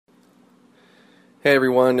Hey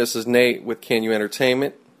everyone, this is Nate with Can You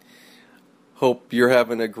Entertainment. Hope you're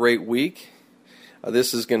having a great week.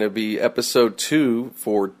 This is going to be episode 2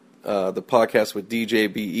 for the podcast with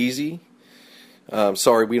DJ Be Easy.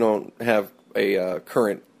 Sorry we don't have a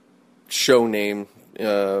current show name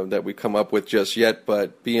that we come up with just yet,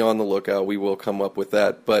 but be on the lookout. We will come up with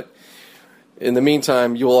that. But in the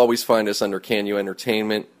meantime, you'll always find us under Can You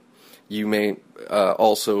Entertainment. You may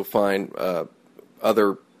also find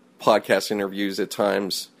other podcast interviews at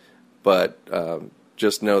times, but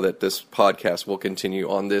just know that this podcast will continue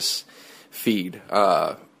on this feed.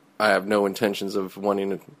 I have no intentions of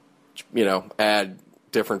wanting to, add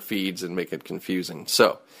different feeds and make it confusing.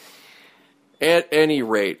 So, at any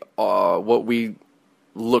rate, what we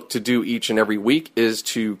look to do each and every week is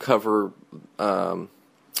to cover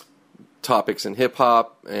topics in hip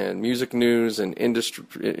hop and music news and industry,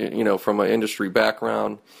 from an industry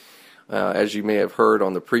background. As you may have heard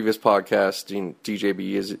on the previous podcast, DJ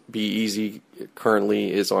Be Easy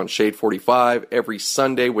currently is on Shade 45 every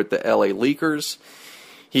Sunday with the LA Leakers.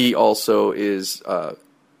 He also is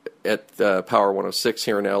at Power 106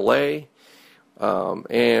 here in LA,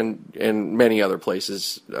 and many other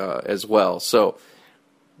places as well. So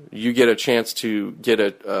you get a chance to get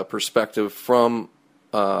a perspective from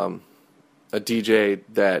a DJ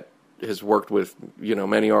that has worked with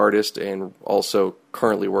many artists and also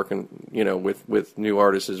currently working with new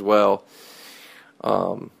artists as well.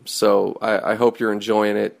 So I hope you're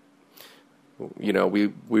enjoying it.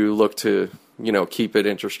 We look to keep it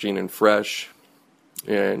interesting and fresh,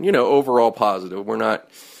 and overall positive. We're not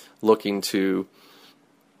looking to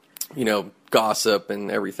gossip and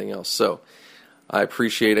everything else. So I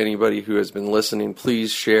appreciate anybody who has been listening.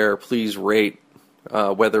 Please share, please rate.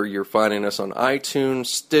 Whether you're finding us on iTunes,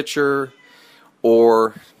 Stitcher,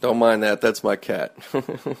 or, don't mind that, that's my cat.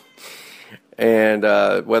 And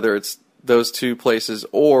whether it's those two places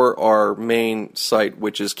or our main site,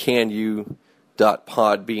 which is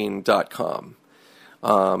canu.podbean.com.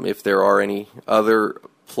 If there are any other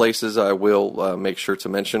places, I will make sure to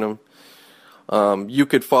mention them. You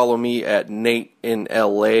could follow me at Nate in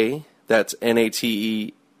LA. That's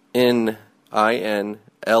NATENINLA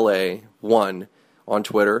 1 on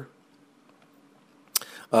Twitter.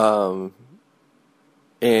 And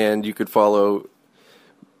you could follow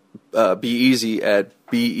Be Easy at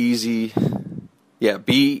Be Easy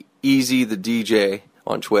the DJ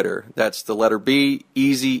on Twitter. That's the letter B,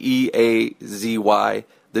 Easy, EAZY,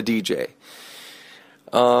 the DJ.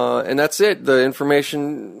 And that's it. Other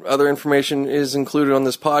information is included on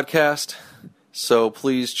this podcast. So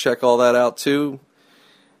please check all that out too.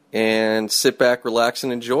 And sit back, relax,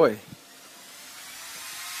 and enjoy.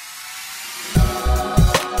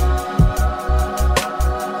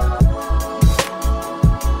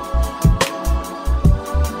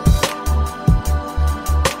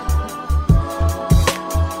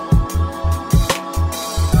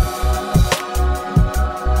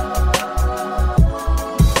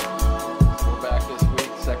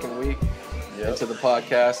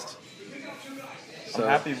 Podcast. So, I'm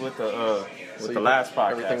happy with the last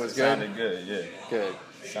podcast. Everything was good? Sounded good, yeah. Good.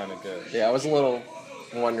 Sounded good. Yeah, I was a little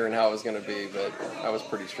wondering how it was going to be, but I was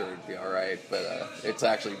pretty sure it'd be all right. But it's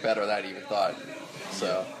actually better than I even thought.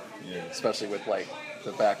 So, yeah. Especially with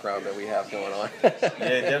the background that we have going on. Yeah,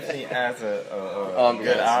 it definitely adds a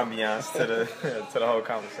good ambiance to the whole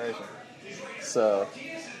conversation. So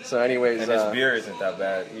anyways, and this beer isn't that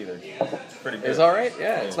bad either. It's pretty good. It's all right.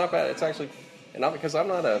 Yeah, it's not bad. It's actually. And not because I'm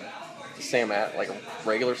not a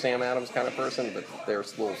regular Sam Adams kind of person, but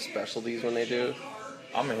there's little specialties when they do.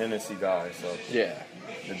 I'm a Hennessy guy, so yeah.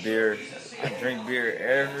 The beer, I drink beer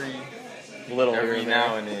every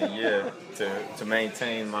now and then, yeah, to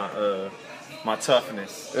maintain my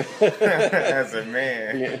toughness as a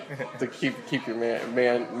man. Yeah, to keep your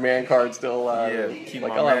man card still alive. Yeah, keep my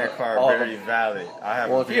man card very valid.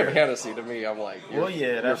 If you have Hennessy, to me, I'm like,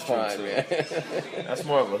 that's fine, true, man. That's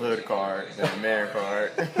more of a hood card than a man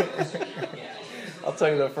card. I'll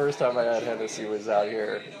tell you, the first time I had Hennessy was out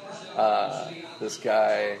here. This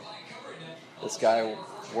guy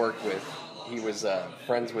worked with. He was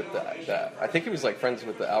friends with I think he was friends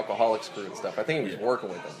with the Alcoholics crew and stuff. I think he was working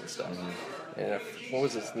with them and stuff. Mm-hmm. And what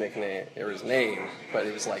was his nickname or his name? But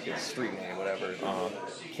it was his street name, whatever.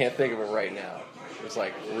 Can't think of it right now. It was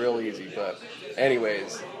real easy. But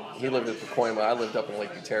anyways, he lived in Pacoima. I lived up in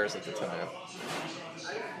Lakeview Terrace at the time.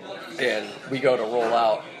 And we go to roll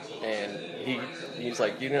out, and he's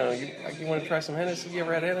like, you want to try some Hennessy? You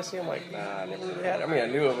ever had Hennessy? I'm like, nah, I never really had it. I mean, I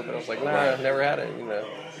knew of it, but I was like, nah, I've never had it.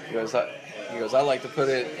 He goes, He goes, I like to put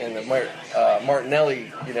it in the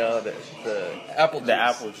Martinelli, the apple juice. The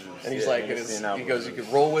apple juice. And he's like, he goes, you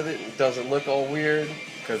could roll with it. It doesn't look all weird.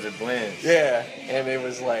 Because it blends. Yeah. And it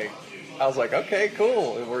was like, I was like, okay,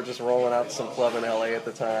 cool. And we're just rolling out to some club in LA at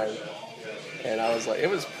the time. And I was like, it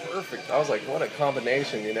was perfect. I was like, what a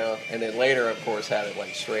combination, And then later, of course, had it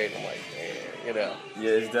like straight. I'm like, man, Yeah,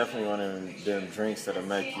 it's definitely one of them drinks that'll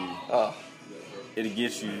make you. It'll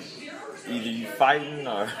get you either you fighting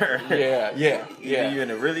or yeah. Either you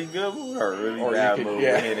in a really good mood or a really Or bad you could- mood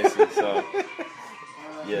yeah. with Hennessy. So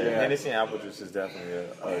Yeah. Hennessy and apple juice is definitely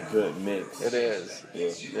a good mix. It is. Yeah.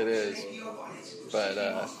 It is. But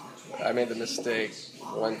I made the mistake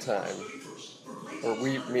one time, or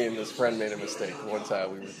me and this friend made a mistake one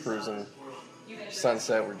time. We were cruising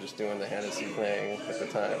Sunset. We were just doing the Hennessy thing at the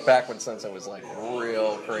time. Back when Sunset was like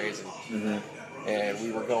real crazy. Mm-hmm. And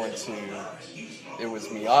we were going to, it was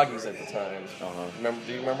Miyagi's at the time.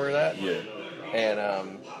 Do you remember that? Yeah.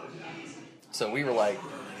 And so we were like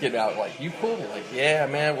getting out, like, you cool? We're like, yeah,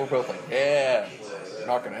 man. We're both like, yeah, we're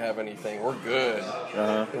not going to have anything. We're good.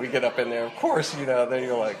 And we get up in there. Of course, then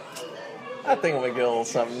you're like, I think I'm going to get a little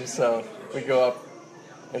something. So we go up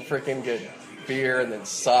and freaking get beer and then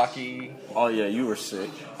sake. Oh, yeah, you were sick.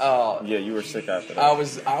 Oh. Yeah, you were sick after that.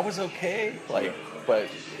 I was okay. But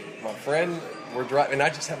my friend, we're driving, and I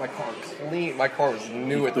just had my car clean. My car was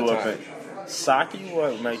new at the time. Sake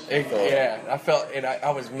would make yeah, I felt, and I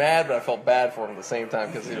was mad, but I felt bad for him at the same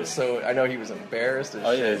time because it was so. I know he was embarrassed.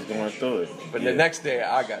 Oh yeah, he's going through it. But the next day,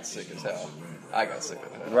 I got sick as hell.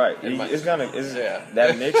 Right,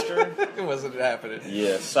 that mixture. It wasn't happening.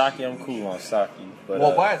 Yeah, sake. I'm cool on sake,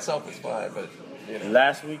 but by itself it's fine. But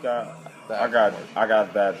last week I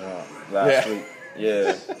got bad drunk. Last week,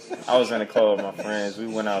 yeah, I was in a club with my friends. We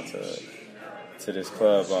went out to this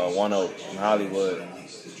club, One Oak in Hollywood.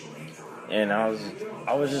 And I was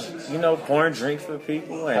just, pouring drinks for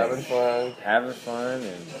people and having fun,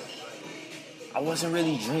 and I wasn't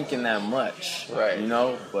really drinking that much, right?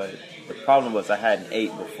 But the problem was I hadn't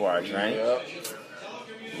ate before I drank. Yep.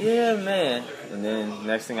 Yeah, man. And then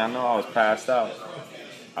next thing I know, I was passed out.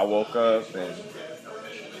 I woke up and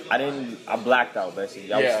I blacked out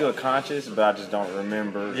basically. I was still conscious, but I just don't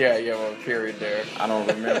remember. Yeah, a period there. I don't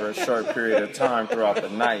remember a short period of time throughout the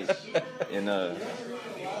night, and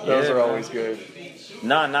those are always good.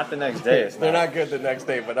 No, not the next day. They're not good the next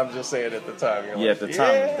day, but I'm just saying at the time. At the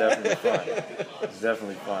time, it's definitely fun. It's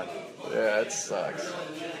definitely fun. Yeah, it sucks.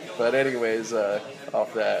 But anyways,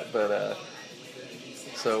 off that. But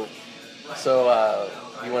so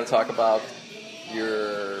you want to talk about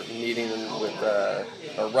your meeting with,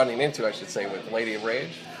 or running into, I should say, with Lady of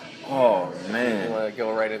Rage? Oh man! You want to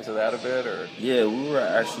go right into that a bit, or? Yeah, we were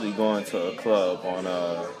actually going to a club on.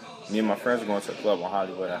 Me and my friends were going to a club on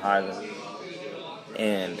Hollywood and Highland,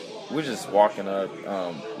 and we're just walking up.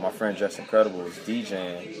 My friend Just Incredible was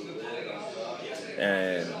DJing,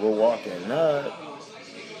 and we're walking up,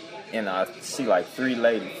 and I see like 4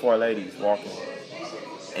 ladies walking,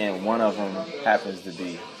 and one of them happens to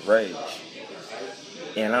be Rage,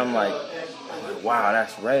 and I'm like, wow,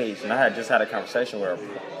 that's Rage, and I had just had a conversation with her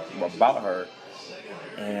about her,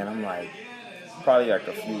 and I'm like, probably like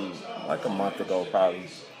a month ago, probably.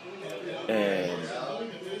 And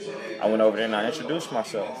I went over there and I introduced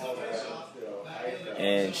myself.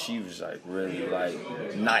 And she was like really like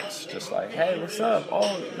nice. Just like, hey, what's up?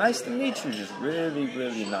 Oh, nice to meet you. Just really,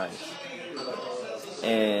 really nice.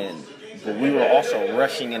 But we were also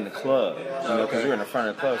rushing in the club, because we were in the front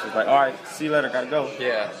of the club. So it's like, all right, see you later, gotta go.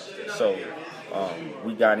 Yeah. So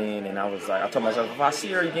we got in and I told myself, if I see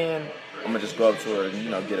her again, I'm gonna just go up to her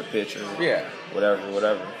and, get a picture. Yeah.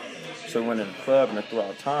 Whatever. So we went in the club, and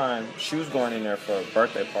throughout time, she was going in there for a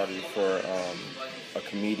birthday party for a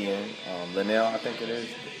comedian, Linnell, I think it is,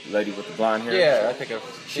 the lady with the blonde hair. Yeah, I think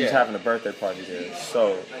she's having a birthday party there.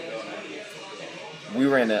 So we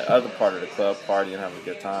were in the other part of the club party and having a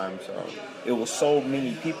good time. So it was so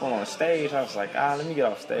many people on stage. I was like, let me get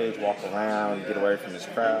off stage, walk around, get away from this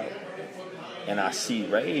crowd. And I see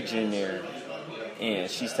Rage in there,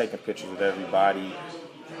 and she's taking pictures with everybody.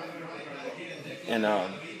 And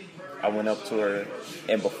I went up to her,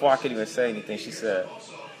 and before I could even say anything, she said,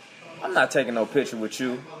 I'm not taking no picture with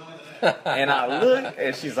you. And I looked,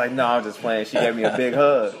 and she's like, no, I'm just playing. She gave me a big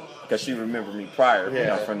hug, because she remembered me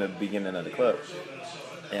prior, from the beginning of the club.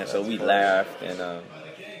 And so we laughed, and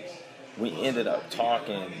we ended up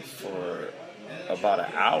talking for about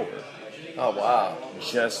an hour. Oh, wow.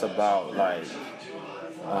 Just about,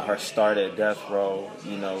 her start at Death Row,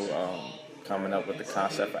 coming up with the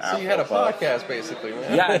concept of Afro. So you had a podcast, basically,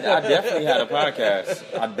 man. Yeah, I definitely had a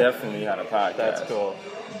podcast. That's cool.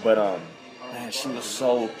 But man, she was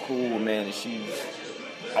so cool, man. And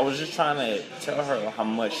I was just trying to tell her how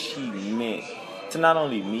much she meant to not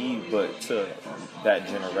only me, but to that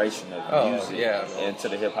generation of music and to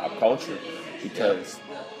the hip hop culture. Because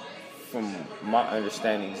from my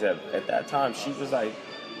understandings at that time, she was like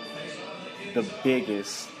the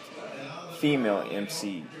biggest female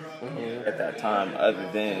MC at that time,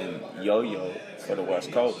 other than Yo-Yo for the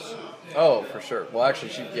West Coast. Oh, for sure. Well,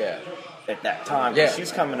 actually, at that time, yeah,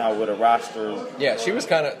 she's coming out with a roster. Yeah, she was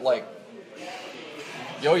kind of like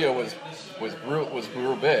Yo-Yo was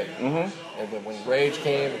real big, and then when Rage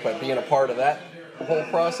came, but being a part of that whole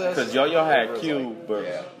process, because Yo-Yo had Q,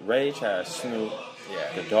 but Rage had Snoop,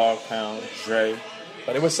 the Dog Pound, Dre.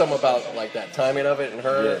 But it was something about like that timing of it and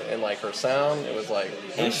her and like her sound. It was like,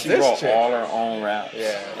 and she wrote all her own raps.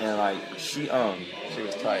 Yeah, and like she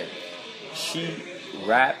was tight. She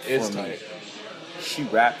rapped for me. She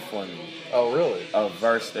rapped for me. Oh, really? A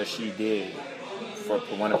verse that she did for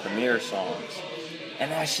one of Premier's songs.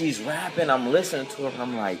 And as she's rapping, I'm listening to her. And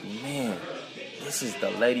I'm like, man, this is the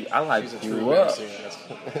lady. I like grew up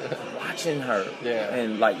watching her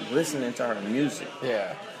and like listening to her music.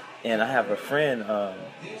 Yeah. And I have a friend,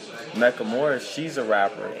 Mecca Morris. She's a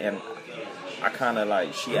rapper, and I kind of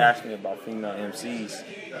like. She asked me about female MCs,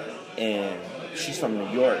 and she's from New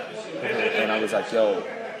York. And I was like, yo,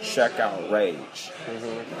 check out Rage,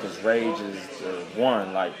 because Rage is the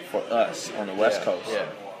one like for us on the West Coast. Yeah.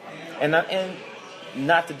 And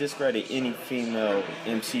not to discredit any female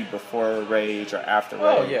MC before Rage or after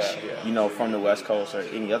Rage, you know, from the West Coast or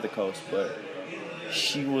any other coast, but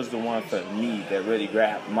she was the one for me that really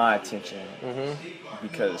grabbed my attention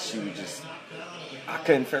because she was just, I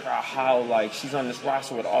couldn't figure out how, like, she's on this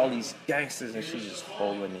roster with all these gangsters and she's just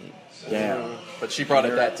holding it down. But she brought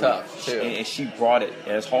it that tough, too. And she brought it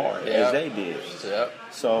as hard as they did. Yep.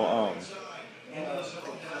 So,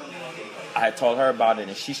 I told her about it,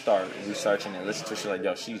 and she started researching and listening to it. She's like,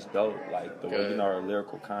 yo, she's dope. Like, the way, you know, her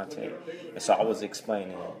lyrical content. And so I was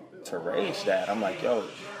explaining to Rage that. I'm like, yo,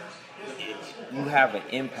 you have an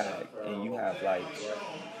impact, and you have, like,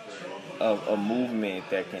 a movement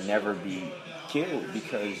that can never be killed,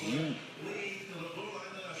 because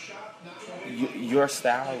your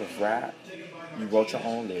style of rap, you wrote your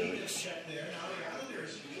own lyrics.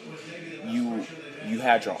 You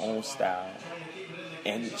had your own style.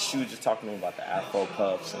 And she was just talking to me about the Afro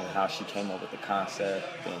Puffs and how she came up with the concept.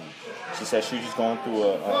 And she said she was just going through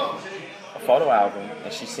a photo album,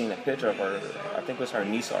 and she seen a picture of her, I think it was her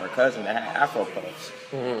niece or her cousin, that had Afro Puffs.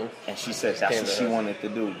 And she said that's what she wanted to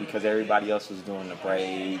do, because everybody else was doing the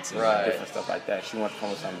braids and different stuff like that. She wanted to come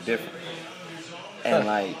with something different. And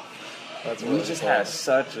like, we just had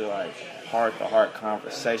such a like heart-to-heart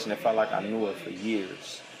conversation. It felt like I knew her for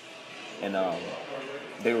years. And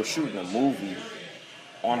they were shooting a movie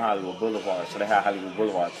on Hollywood Boulevard, so they had Hollywood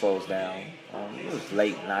Boulevard closed down. It was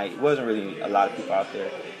late night. It wasn't really a lot of people out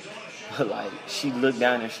there. But like, she looked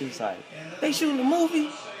down and she was like, "They shooting a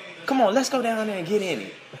movie? Come on, let's go down there and get in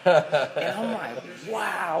it." And I'm like,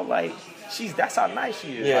 wow, like that's how nice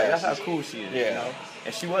she is. Like, that's how cool she is. You know?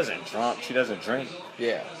 And she wasn't drunk. She doesn't drink.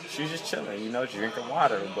 Yeah. She was just chilling, you know, drinking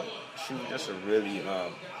water. But she was just a really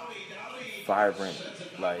vibrant,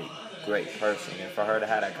 like, great person. And for her to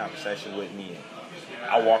have that conversation with me,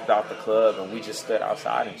 I walked out the club and we just stood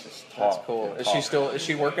outside and just talked. That's cool. Is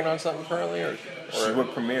she working on something currently, or? She's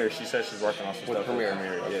with Premier. She said she's working on some stuff with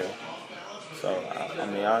Premier. Yeah. So I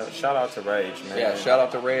mean, shout out to Rage, man. Yeah, shout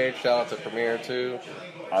out to Rage. Shout out to Premier too.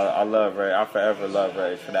 I love Rage. I forever love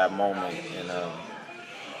Rage for that moment, and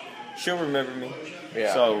she'll remember me.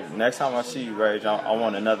 Yeah. So next time I see you, Rage, I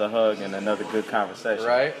want another hug and another good conversation.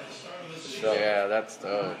 Right. So, yeah, that's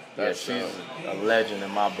dope. She's a legend in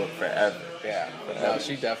my book forever. Yeah, no,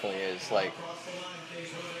 she definitely is. Like,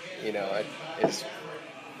 you know, it's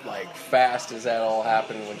like fast as that all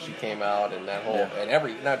happened when she came out, and that whole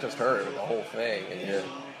and not just her, but the whole thing. And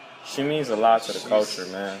she means a lot to the culture,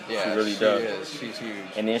 man. Yeah, she really does. Is. She's huge.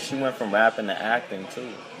 And then she went from rapping to acting too.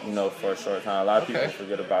 You know, for a short time. A lot of people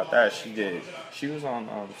forget about that. She did. She was on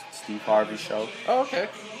Steve Harvey's show. Oh, okay.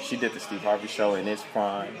 She did the Steve Harvey show in its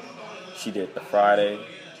prime. She did the Friday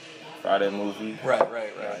movie.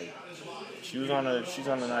 Right. She's on a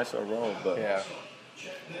nice little road, but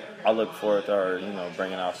I look forward to her, you know,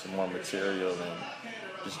 bringing out some more material and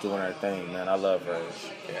just doing her thing, man. I love her.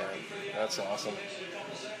 Yeah, that's awesome.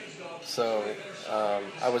 So,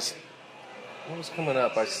 what was coming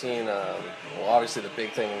up? I seen, obviously the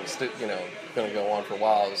big thing, going to go on for a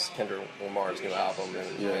while is Kendrick Lamar's new album.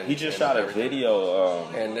 And he just shot a video.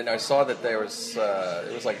 And then I saw that there was,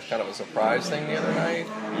 it was like kind of a surprise thing the other night.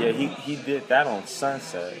 Yeah, he did that on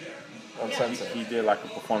Sunset. on Sunset? He did like a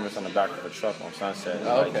performance on the back of a truck on Sunset,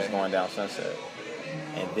 Oh, like okay. just going down Sunset.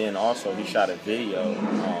 And then also he shot a video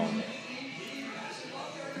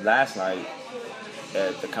last night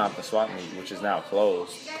at the Compton Swap Meet, which is now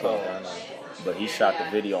closed. But he shot the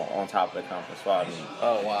video on top of the Compton Swap Meet.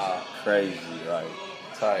 Oh, wow. Crazy, like.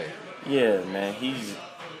 Tight. Yeah, man.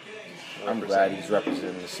 I'm glad he's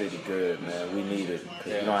representing the city good, man. We need it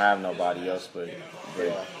because we don't have nobody else but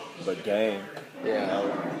Game. Yeah. You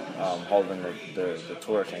know, holding the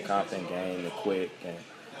torch and Compton, Game, the Quick, and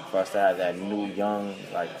for us to have that new, young,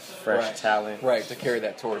 like fresh talent, right? To carry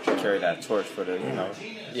that torch, for the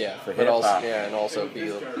for but hip also hop, and also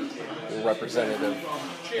be representative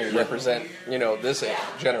and represent this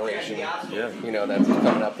generation, that's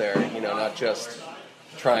coming up there, not just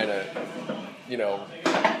trying to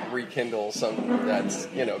rekindle something that's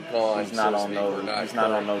gone. He's not on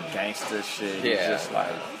no gangster shit. He's just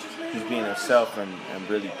like he's being himself and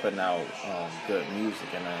really putting out good music,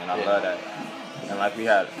 and I love that. And like we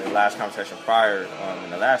had the last conversation prior in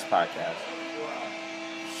the last podcast,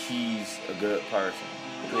 he's a good person.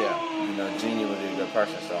 Yeah, genuinely a good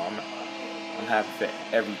person. So I'm happy for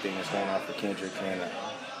everything that's going on for Kendrick, and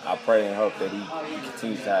I pray and hope that he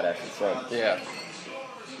continues to have that success. Yeah.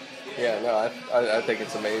 Yeah, no, I think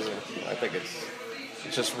it's amazing. I think it's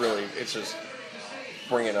just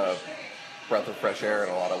bringing a breath of fresh air in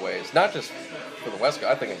a lot of ways. Not just for the West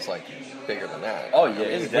Coast. I think it's like bigger than that. Oh yeah,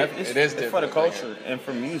 it is different for the culture and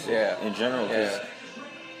for music in general. Yeah.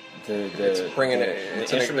 It's bringing the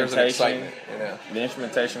instrumentation. There's an excitement. The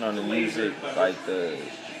instrumentation on the music, like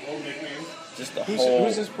just the whole.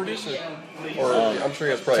 Who's his producer? Or I'm sure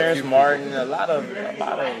he has probably Terrence Martin. A lot of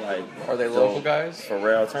like. Are they local guys?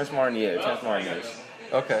 Pharrell, Terrence Martin. Yeah, Terrence Martin is.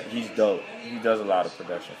 Okay. He's dope. He does a lot of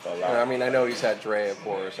production for a lot. I mean, I know he's had Dre, of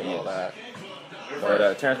course, and all that.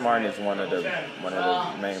 But Terrence Martin is one of the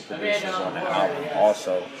main producers on the album.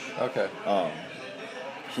 Also. Okay.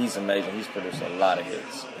 He's amazing. He's produced a lot of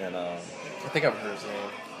hits, and I think I've heard his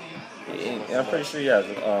name. And I'm pretty sure he has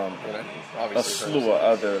a slew of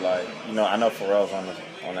other I know Pharrell's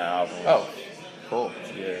on that album. Oh, cool.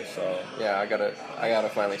 Yeah, so I gotta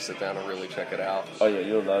finally sit down and really check it out. Oh yeah,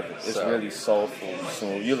 you'll love it. It's really soulful,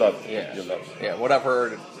 smooth. You love it. Yeah, you'll love it. Yeah, what I've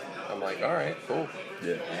heard, I'm like, all right, cool.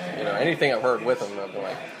 Yeah. Anything I've heard with him, I've been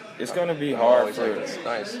like, it's gonna be hard. It's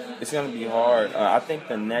nice. It's gonna be hard. I think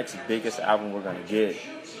the next biggest album we're gonna get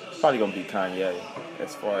is probably gonna be Kanye,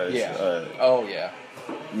 as far as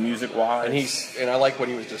music wise. And I like what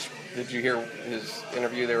he was just. Did you hear his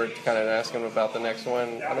interview? They were kind of asking him about the next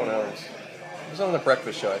one. I don't know. It was on the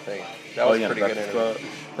Breakfast Show, I think. That was a pretty good interview.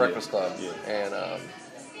 Breakfast Club. Yeah. And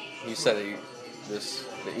he said that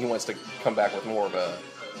he wants to come back with more of a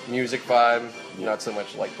music vibe, not so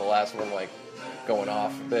much like the last one, like going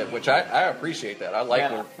off a bit, which I appreciate that. I like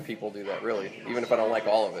when people do that, really, even if I don't like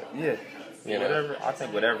all of it. Yeah. I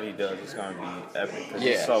think whatever he does is going to be epic.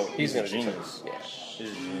 He's a genius. Yeah.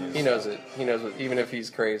 He's a genius. He knows it. He knows it, even if he's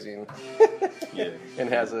crazy and, and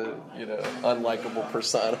has a unlikable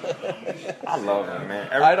persona. I love him, man.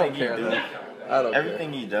 I don't care.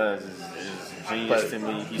 Everything he does is genius to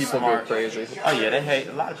me. He's people smart. Go crazy. Oh yeah, they hate.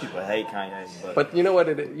 A lot of people hate Kanye, but you know what?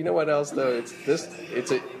 You know what else though? There's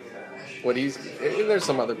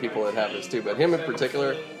some other people that have this too, but him in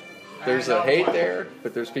particular. There's a hate there,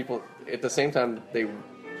 but there's people at the same time they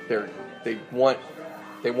want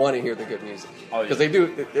to hear the good music because they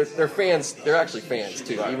do. They're fans. They're actually fans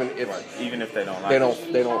too. Right. Even if they don't like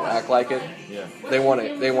they don't act like it. Yeah. They want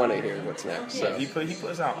to hear what's next. So he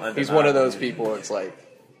puts out. Undeniable. He's one of those people. It's like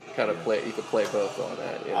kind of play. You could play both on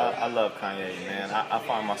that. I love Kanye, man. I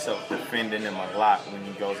find myself defending him a lot when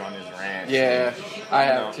he goes on his rants. Yeah, I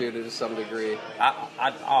have to some degree.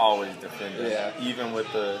 I always defend him. Yeah. Even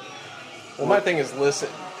with the. Well, my thing is listen.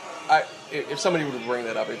 If somebody were to bring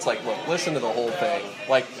that up, it's like, look, listen to the whole thing.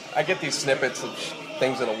 Like, I get these snippets of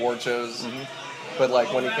things at award shows, but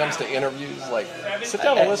like when it comes to interviews, like sit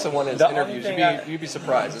down and listen to one of his interviews. You'd be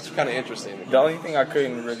surprised. It's kind of interesting. The only thing I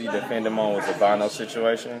couldn't really defend him on was the Bono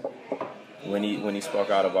situation. When he spoke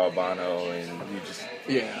out about Bono and he just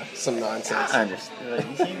some nonsense. I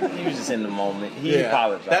understand. He was just in the moment. He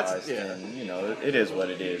apologized, and it is what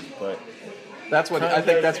it is. But that's what I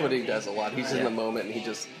think. That's what he does a lot. He's in the moment and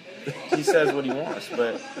he says what he wants.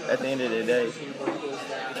 But at the end of the day,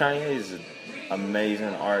 Kanye is an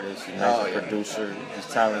amazing artist, amazing producer. He's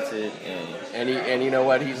talented and you know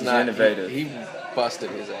what? He's not innovative. He busted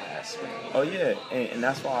his ass, man. Oh yeah, and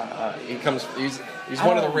that's why He's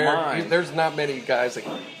one of the rare. There's not many guys that,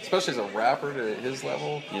 especially as a rapper to his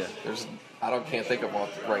level. Yeah. can't think of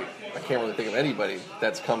I can't really think of anybody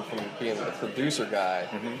that's come from being a producer guy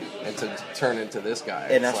and to turn into this guy.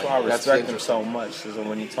 And It's that's like, why I respect him so much. Because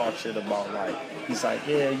when he talks shit about like, he's like,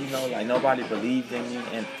 yeah, you know, like nobody believed in me,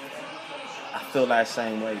 and I feel that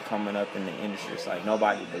same way coming up in the industry. It's like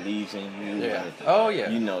nobody believes in you. Yeah. And, Oh yeah.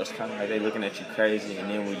 you know, it's kind of like they looking at you crazy, and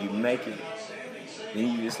then when you make it, then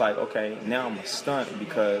you just like, okay, now I'm a stunt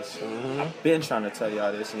because I've been trying to tell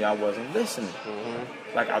y'all this and y'all wasn't listening.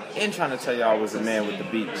 Like I've been trying to tell y'all I was the man with the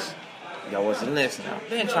beats. Y'all wasn't listening. I've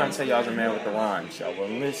been trying to tell y'all I was the man with the rhymes. Y'all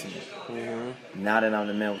wasn't listening. Now that I'm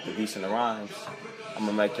the man with the beats and the rhymes, I'm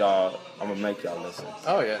gonna make y'all listen.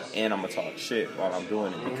 Oh yeah. And I'm gonna talk shit while I'm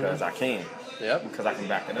doing it because I can. Yep. Because I can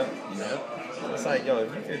back it up. You know. It's like, yo,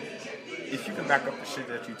 if you can back up the shit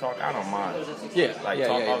that you talk, I don't mind. Yeah. Like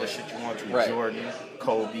talk all the shit you want to. Right. Jordan,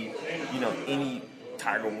 Kobe, you know, any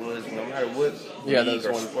Tiger Woods, no matter what league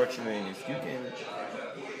or sport you're in, if you can.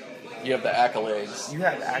 You have the accolades. You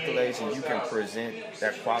have the accolades and you can present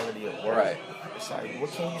that quality of work. Right. It's like, what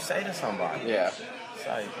can you say to somebody? Yeah. It's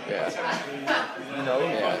like, yeah. You know,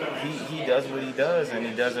 he does what he does and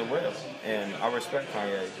he does it well. And I respect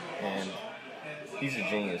Kanye. And he's a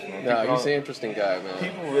genius, man. No, he's an interesting guy, man.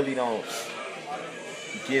 People really don't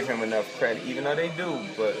give him enough credit, even though they do.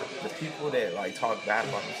 But the people that like talk bad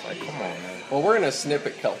about him, it's like, come on, man. Well, we're in a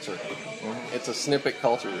snippet culture. It's a snippet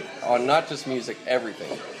culture on not just music,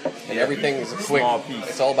 everything, and everything is a quick. Small piece.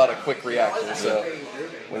 It's all about a quick reaction. So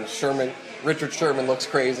when Richard Sherman looks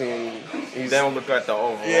crazy, and they don't look at the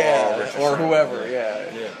overall. Or whoever, yeah.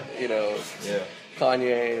 You know, yeah.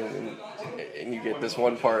 Kanye, and you get this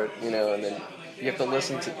one part, you know, and then. You have to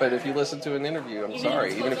listen to, but if you listen to an interview, I'm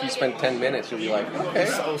sorry, even if you spend 10 minutes, you'll be like, okay,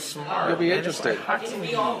 he's so smart. You'll be interested. Like,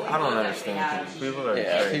 I don't understand people. Are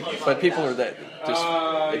but people are that just.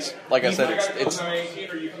 It's like I said, it's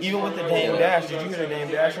even with the Dame Dash. Did you hear the Dame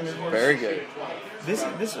Dash in this voice? Very good. This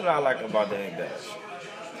is what I like about Dame Dash.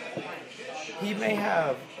 He may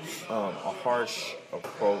have a harsh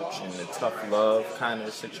approach and a tough love kind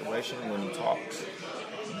of situation when he talks,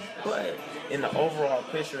 but in the overall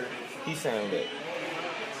picture. He's saying that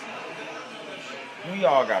we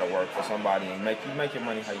all gotta work for somebody and make your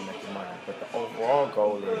money how you make your money. But the overall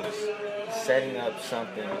goal is setting up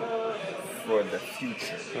something for the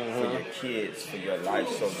future, for your kids, for your life,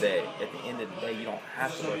 so that at the end of the day you don't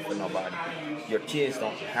have to work for nobody. Your kids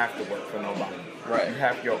don't have to work for nobody. Right. You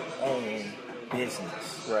have your own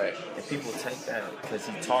business. Right. And people take that because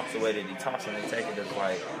he talks the way that he talks, and they take it as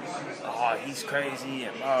like, oh, he's crazy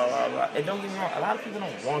and blah blah blah. And don't get me wrong, a lot of people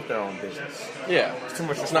don't want their own business. Yeah. It's too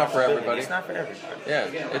much. It's not for everybody. It's not for everybody. Yeah,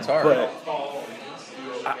 it's hard. But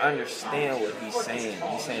I understand what he's saying.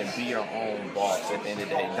 He's saying be your own boss at the end of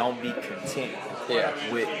the day. Don't be content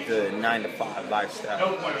with the 9-to-5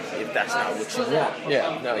 lifestyle if that's not what you want.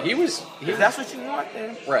 Yeah, no, if that's what you want,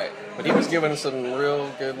 then right. But he was giving us some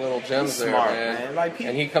real good little gems there, smart, man. Like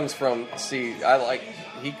and he comes from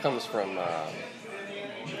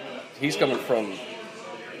he's coming from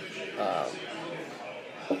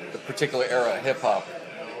the particular era of hip hop.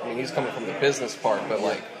 I mean, he's coming from the business part, but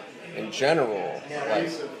like in general, like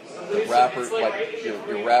the rappers, like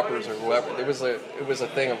your rappers or whoever, it was a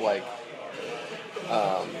thing of like.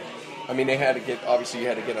 I mean, you had to get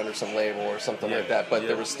under some label or something like that, but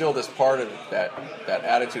there was still this part of that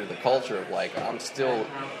attitude of the culture of like,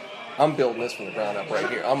 I'm building this from the ground up right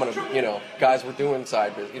here. I'm gonna, guys were doing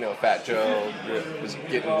side business, Fat Joe was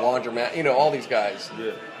getting laundromat, all these guys.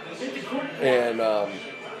 Yeah. And,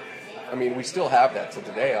 I mean, we still have that to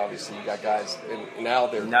today, obviously. You got guys, and now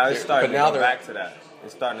it's starting to go back to that.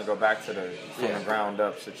 It's starting to go back to the from the ground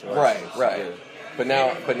up situation. Right. Yeah. But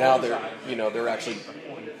now they're actually,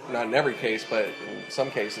 not in every case, but in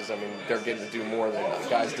some cases, I mean, they're getting to do more than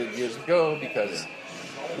guys did years ago because,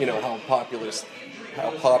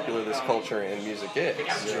 how popular this culture and music is,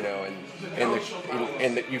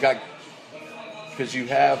 and that you got, because you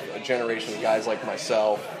have a generation of guys like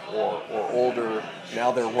myself or older,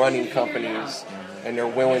 now they're running companies and they're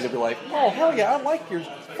willing to be like, oh, hell yeah, I like yours.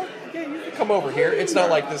 Yeah, you can come over here. It's not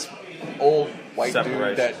like this old white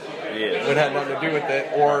dude that would have nothing to do with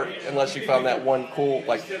it, or unless you found that one cool,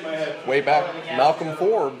 like way back, Malcolm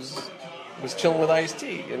Forbes was chilling with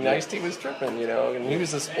Ice-T, and Ice-T was tripping, and he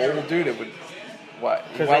was this old dude that would,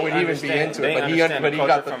 why would he even be into it? But he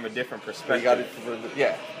got it from a different perspective. He got it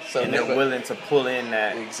so and they're willing to pull in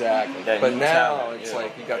that exactly. That but now it's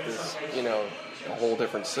like you got this, a whole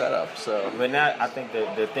different setup. So, but now I think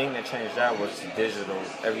the thing that changed that was digital.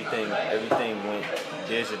 Everything went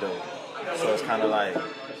digital. So it's kind of like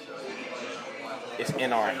it's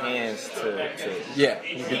in our hands to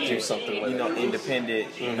you could do something with it. independent,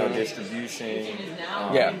 distribution.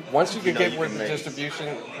 Once you could get you with can the make-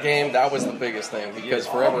 distribution game, that was the biggest thing because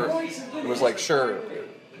forever it was like, sure,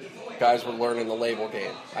 guys were learning the label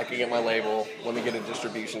game. I can get my label. Let me get a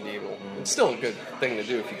distribution deal. It's still a good thing to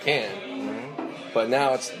do if you can. But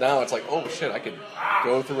now it's like, oh shit, I could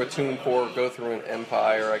go through a TuneCore, go through an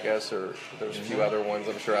Empire, I guess, or there's a few other ones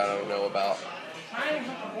I'm sure I don't know about.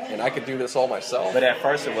 And I could do this all myself. But at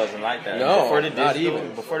first it wasn't like that. No, Before the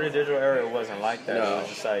digital era, it wasn't like that. No. It was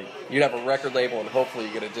just like You'd have a record label and hopefully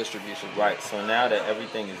you get a distribution deal. right. So now that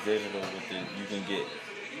everything is digital, you can get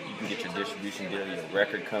your distribution deal, your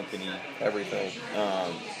record company, Everything.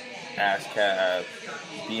 ASCAP,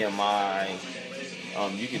 BMI.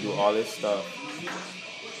 You can do all this stuff.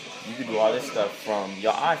 You can do all this stuff from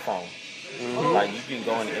your iPhone. Like you can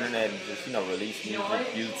go on the internet and just release music,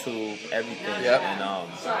 YouTube, everything. Yep.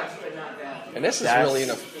 And this is really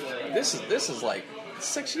this is like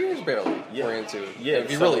 6 years barely we're into. Yeah,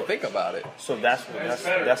 If you so- really think about it. So that's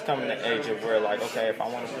coming to age of where like, okay, if I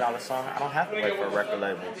want to put out a song, I don't have to wait for a record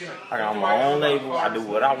label. I got my own label. I do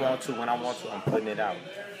what I want to when I want to. I'm putting it out.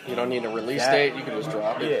 You don't need a release date. You can just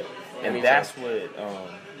drop it. Yeah, and anytime. that's what it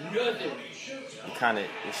kind of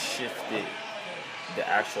shifted the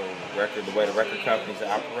actual record, the way the record companies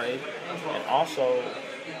operate, and also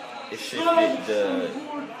it shifted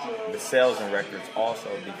the sales in records also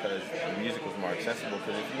because the music was more accessible.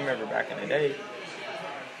 Because if you remember back in the day,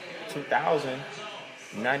 2000,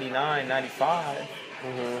 99, 95,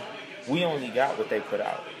 we only got what they put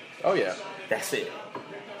out. Oh yeah. That's it.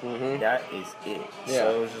 That is it. Yeah.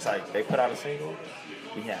 So it was just like they put out a single,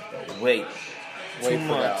 we have to wait 2 for the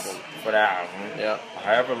months album. for the album. Yeah.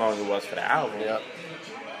 However long it was for the album. Yeah.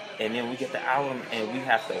 And then we get the album and we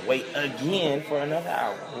have to wait again for another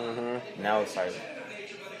album. Now it's like,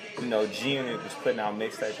 G-Unit was putting out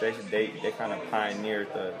mixtapes. They kind of pioneered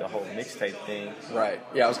the whole mixtape thing. Right.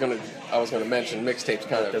 Yeah, I was gonna mention mixtapes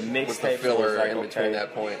kind of The was the mixtape filler was like, in between okay.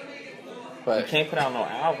 that point. We But can't put out no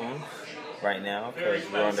album right now because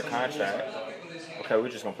we're under contract. Okay, we're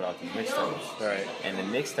just gonna put out these mixtapes. right. And the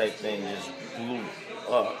mixtape thing just blew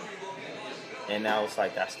up. And now it's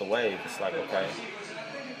like that's the wave. It's like, okay,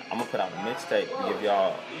 I'm gonna put out a mixtape to give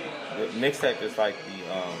y'all. The mixtape is like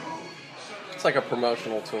It's like a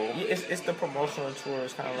promotional tool. it's the promotional tour.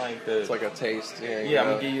 It's kind of like the It's like a taste. Here you I'm go.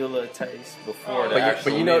 gonna give you a little taste before the But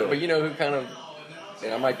actual you meal. know who kind of,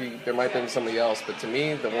 and there might have been somebody else, but to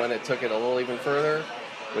me, the one that took it a little even further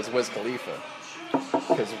was Wiz Khalifa.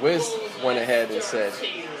 Because Wiz went ahead and said,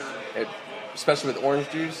 especially with Orange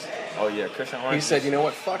Juice, Oh yeah, Christian Orange. he said, you know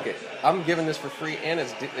what, fuck it. I'm giving this for free and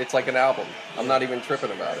it's like an album. I'm not even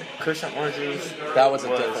tripping about it. Christian Orange Juice. That was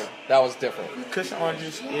different. Christian Orange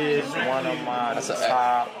Juice is one of my That's a-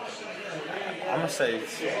 top. I'm gonna say.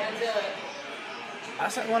 I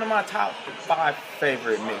say one of my top 5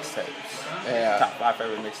 favorite mixtapes. Yeah. Top 5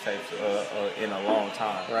 favorite mixtapes in a long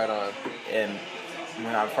time. Right on. And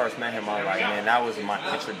when I first met him, I was like, man, that was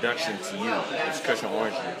my introduction to you. It's Christian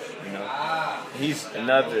Orange Juice, He's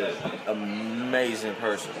another amazing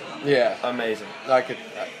person. Yeah. Amazing.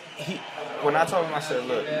 When I told him, I said,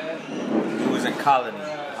 look, he was in Colony,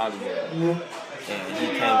 Hollywood. And he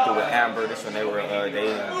came through with Amber. This when they were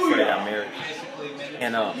dating before they got married.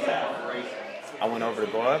 And I went over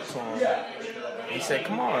to go up to him. He said,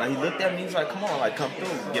 come on. He looked at me. He's like, come on, like, come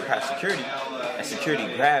through. Get past security. And security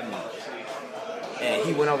grabbed me. And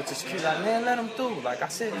he went over to security like, man, let him through. Like I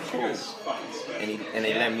said, he's cool. And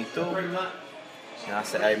they let me through. And I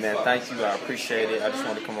said, hey, man, thank you. I appreciate it. I just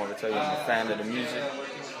wanted to come over and tell you I'm a fan of the music.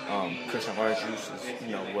 Christian Orange Juice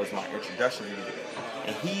was my introduction to it.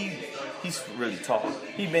 And he's really tall.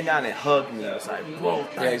 He been down and hugged me. I was like, bro,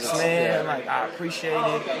 thanks, man. Like, I appreciate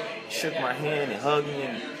it. He shook my hand and hugged me.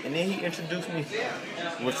 And then he introduced me,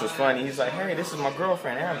 which was funny. He's like, hey, this is my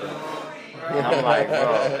girlfriend, Amber. And I'm like,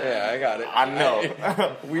 bro. Yeah, I got it. I know.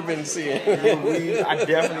 We've been seeing. I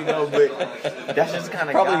definitely know, but that's just the kind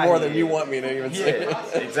of Probably guy more he than is. you want me to even say. Yeah,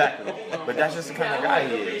 exactly. But that's just the kind of guy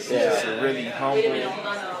he is. He's just a really humble,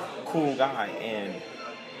 cool guy. And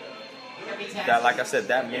that, like I said,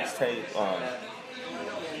 that mixtape,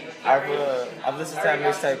 I've listened to that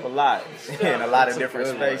mixtape a lot in a lot of different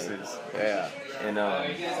spaces. Yeah. And that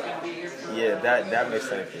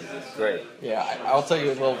mixtape is great. Yeah, I'll tell you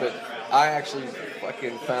a little bit. I actually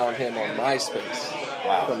fucking found him on MySpace.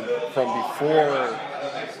 Wow. From before,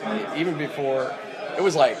 even before, it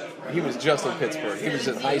was like he was just in Pittsburgh. He was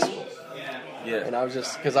in high school. Yeah. And I was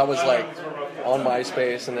just, because I was like on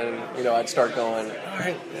MySpace, and then, I'd start going, all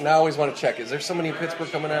right, and I always want to check, is there somebody in Pittsburgh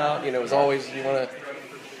coming out? It was always, you want to,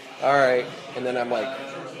 all right. And then I'm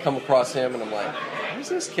like, come across him, and I'm like, who's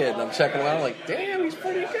this kid? And I'm checking him out. I'm like, damn, he's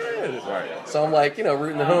pretty good. Right. So I'm like,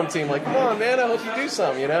 rooting the home team. Like, come on, man, I hope you do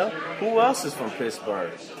something. Who else is from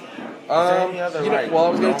Pittsburgh? I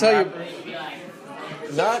was going to tell you,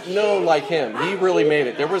 not known like him. He really made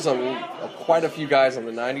it. There was quite a few guys in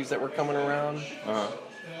the '90s that were coming around.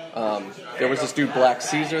 There was this dude, Black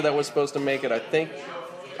Caesar, that was supposed to make it. I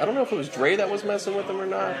don't know if it was Dre that was messing with him or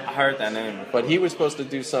not. I heard that name. But he was supposed to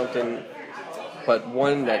do something. But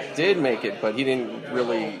one that did make it, but he didn't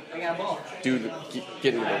really get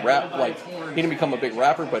into the rap. Like, he didn't become a big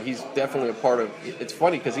rapper, but he's definitely a part of. It's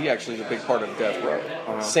funny because he actually is a big part of Death Row.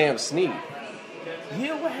 Sam Snead.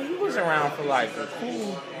 Yeah, well, he was around for like a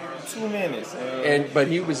cool 2 minutes. But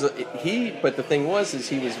the thing was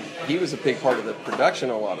he was a big part of the production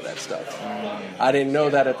on a lot of that stuff. I didn't know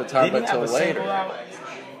that at the time until later.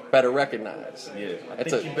 Better Recognize. Yeah, I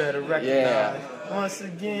think you better recognize. Yeah. Once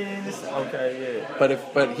again, okay, yeah.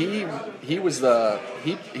 But he was really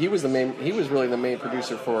the main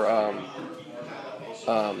producer for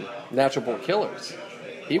Natural Born Killers.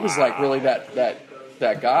 He was like really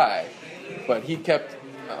that guy, but he kept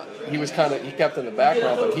in the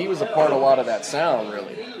background, but he was a part of a lot of that sound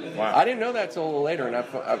really. Wow. I didn't know that till a little later, and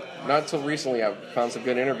I've not until recently I found some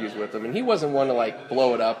good interviews with him, and he wasn't one to like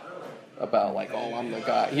blow it up about like, oh, I'm the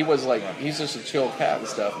guy. He was like, he's just a chill cat and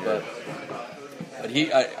stuff, but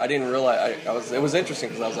I didn't realize, it was interesting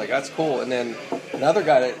because I was like, that's cool. And then another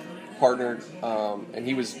guy that partnered, and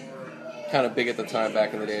he was kind of big at the time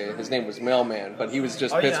back in the day. His name was Mailman, but he was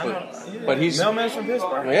just Pittsburgh. Yeah. But he's Mailman's from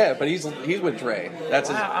Pittsburgh. Yeah, but he's with Dre. That's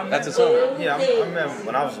his son. Yeah, I remember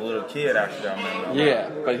when I was a little kid. Actually, I remember. Yeah,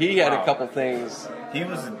 but he had a couple things.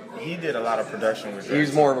 He did a lot of production with Dre. He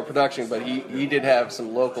was more of a production, but he did have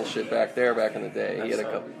some local shit back there back in the day. He had a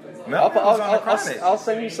couple. I'll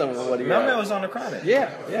send you some of what he had. Mailman was on the Chronic. Yeah.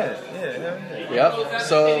 Yep.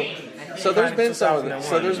 So there's been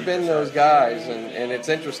there's been those guys, and it's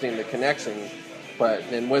interesting the connection. But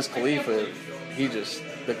in Wiz Khalifa,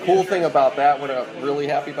 the cool thing about that, what I'm really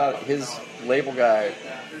happy about, his label guy,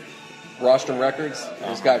 Rostrum Records,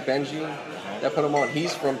 this guy Benji, that put him on.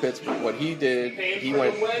 He's from Pittsburgh. What he did, he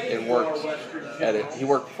went and worked at it. He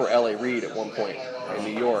worked for L.A. Reid at one point in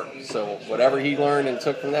New York. So whatever he learned and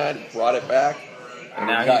took from that, he brought it back.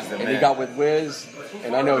 And he got with Wiz,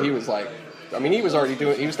 and I know he was like, he was already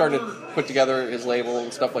he was starting to put together his label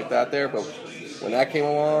and stuff like that there, but when that came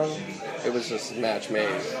along, it was just a match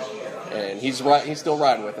made. And he's still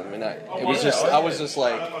riding with him, and I was just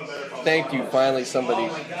like, thank you, finally somebody,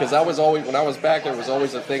 because when I was back there, it was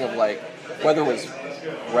always a thing of like, whether it was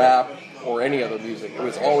rap or any other music, it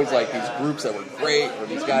was always like these groups that were great or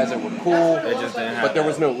these guys that were cool, but there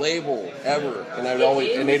was no label ever,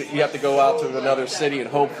 and you have to go out to another city and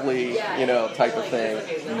hopefully, type of thing.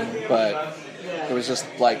 But it was just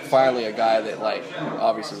like finally a guy that like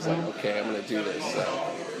obviously was like, okay, I'm gonna do this.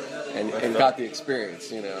 And got the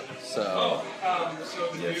experience, So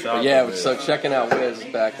so checking out Wiz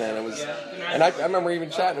back then, it was, and I remember even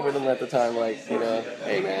chatting with him at the time, like,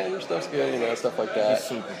 hey man, your stuff's good, stuff like that. He's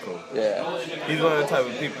super cool. Yeah. He's one of the type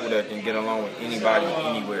of people that can get along with anybody,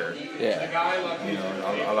 anywhere. Yeah.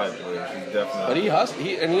 I like Wiz. He's definitely. But he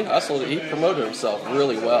hustled. He promoted himself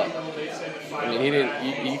really well. He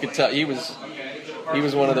didn't. You could tell he was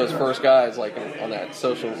one of those first guys, like on that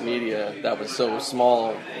social media that was so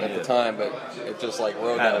small at the time, but it just like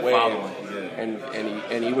rode that wave. And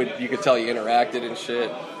you could tell he interacted and shit,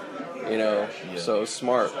 so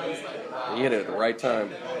smart. He hit it at the right time,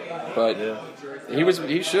 but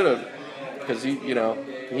he should have, because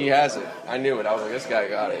he has it. I knew it. I was like, this guy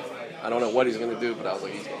got it. I don't know what he's gonna do, but I was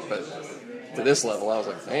like, but to this level, I was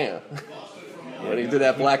like, damn. When he did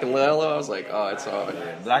that Black and Yellow, I was like, oh, it's on.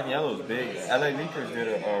 Black and Yellow was big. LA Leakers did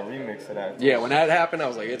a remix of that. Yeah, when that happened, I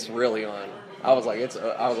was like, it's really on. I was like, you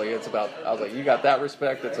got that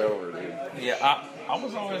respect, it's over, dude. Yeah, I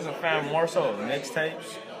was always a fan more so of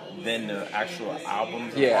mixtapes than the actual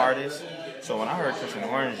albums of artists. So when I heard Christian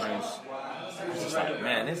Orange Juice, I was just like,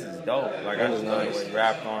 man, this is dope. Like, I just love the way he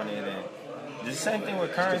rapped on it. And the same thing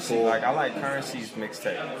with Currency. Cool. Like, I like Currency's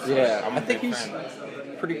mixtape. So yeah, I'm a big fan he's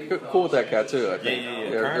pretty cool with that guy, too, I think.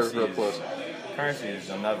 Yeah. They're real close. Currency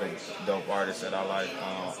is another dope artist that I like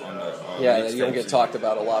on the you don't get talked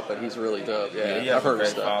about a lot, but he's really dope. Yeah, I've heard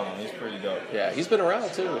his stuff. Following. He's pretty dope. Yeah, he's been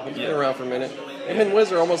around too. He's been around for a minute. Him and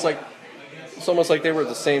Wiz are almost like they were at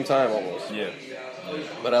the same time almost. Yeah.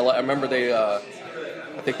 But I remember I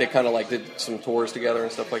think they kind of like did some tours together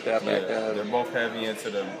and stuff like that back then. They're both heavy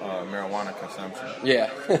into the marijuana consumption.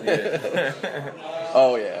 Yeah. Yeah.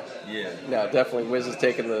 Oh yeah. Yeah. No, definitely Wiz is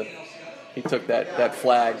taking the He took that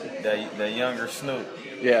flag. The younger Snoop.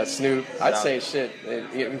 Yeah, Snoop. I'd say shit.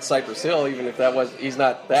 In Cypress Hill, even if he's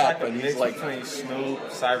not that, but he's like between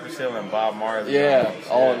Snoop, Cypress Hill, and Bob Marley. Yeah,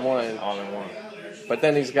 all in one. All in one. But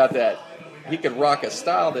then he's got that. He could rock a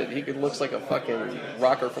style that he could looks like a fucking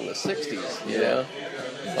rocker from the '60s. You know,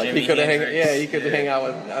 like Jimi he could hang. Hendrix. Yeah, he could hang out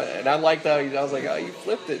with. And I liked how I was like, oh, you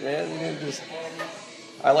flipped it, man. You didn't just.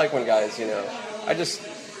 I like when guys, I just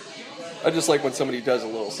like when somebody does a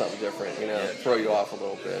little something different, throw you off a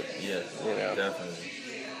little bit. Yeah, definitely.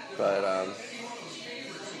 But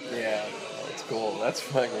yeah, it's cool. That's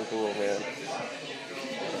fucking cool, man.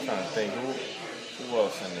 I'm trying to think who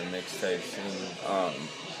else in the mixtape scene.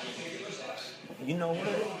 You know what?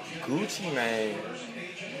 Gucci, man.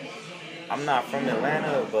 I'm not from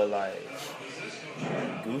Atlanta, but like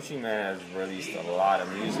Gucci, man, has released a lot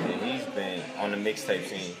of music, and he's been on the mixtape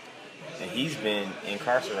scene, and he's been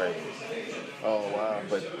incarcerated. Oh wow!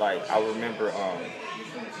 But like I remember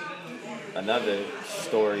another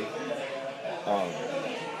story.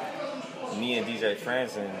 Me and DJ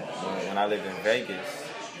Franzen, when I lived in Vegas,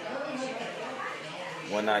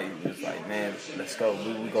 one night he was like, man, let's go.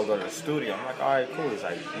 We go to the studio. I'm like, all right, cool. He's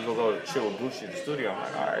like, you go chill with Gucci at the studio. I'm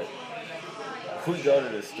like, all right. We go to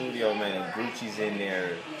the studio, man, and Gucci's in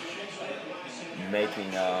there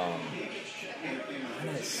making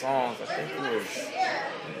songs. I think it was,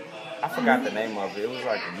 I forgot the name of it. It was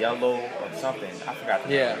like Yellow or something. I forgot the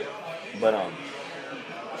name. But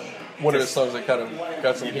one of the songs that kind of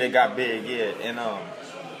got some. They got big, yeah, and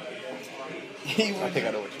he was, I think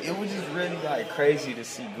I know what you mean. It was just really like crazy to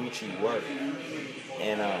see Gucci work,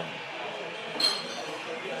 and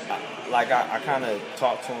I kind of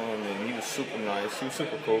talked to him, and he was super nice. He was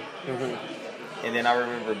super cool. Mm-hmm. And then I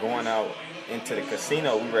remember going out into the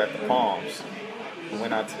casino. We were at the Palms. We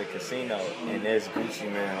went out to the casino, and there's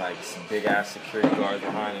Gucci, man, like some big ass security guards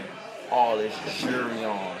behind him, all this jewelry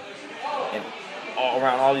on, and all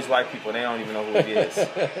around all these white people, they don't even know who it is.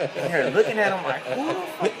 And they're looking at him like, who the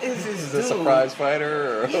fuck is this dude? A surprise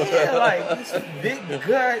fighter? Or? Yeah, like this big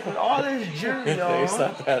gut with all this jewelry on.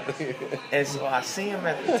 And so I see him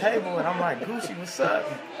at the table, and I'm like, Gucci, what's up?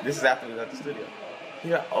 This is after we left the studio.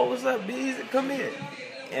 He's like, oh, what's up, Bees? Come in.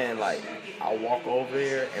 And like, I walk over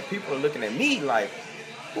there, and people are looking at me like,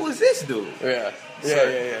 who is this dude? Yeah.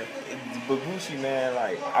 But Gucci, man,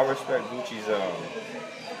 like, I respect Gucci's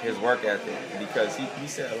his work ethic, because he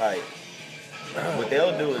said like what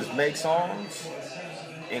they'll do is make songs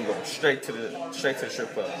and go straight to the strip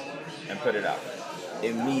club and put it out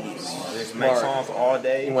immediately. Just make songs all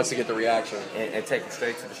day. He wants to get the reaction and take it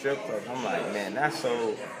straight to the strip club. I'm like, man, that's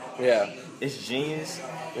so it's genius.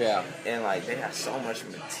 Yeah. And like they have so much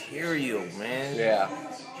material, man. Yeah.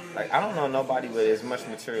 Like I don't know nobody with as much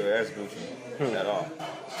material as Gucci at all.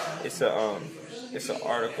 It's an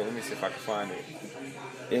article. Let me see if I can find it.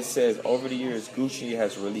 It says, over the years, Gucci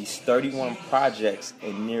has released 31 projects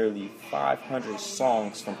and nearly 500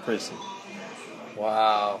 songs from prison.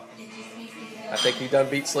 Wow. I think he done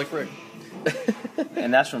beat Slick Rick.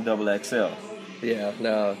 And that's from XXL. Yeah,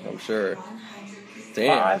 no, I'm sure.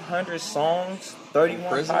 Damn. 500 songs,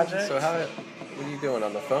 31 projects? So what are you doing,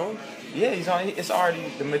 on the phone? Yeah,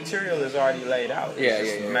 the material is already laid out.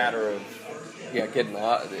 It's just a matter of... Yeah, getting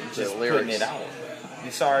the just lyrics. Putting it out.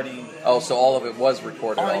 It's already... Oh, so all of it was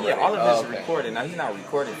recorded already? Yeah, all of it's recorded. Now, he's not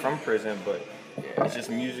recorded from prison, but it's just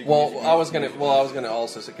music. Well, I was gonna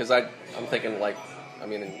also say, because I'm thinking like, I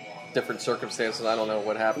mean, in different circumstances, I don't know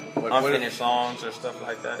what happened. Unfinished songs or stuff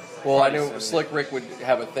like that. Well, I knew Slick Rick would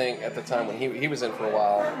have a thing at the time when he was in for a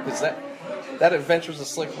while, because that Adventures of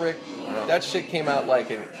Slick Rick, that shit came out like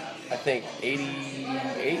in, I think,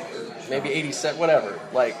 88 or maybe 87, whatever,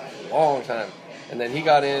 like long time. And then he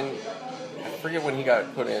got in, I forget when he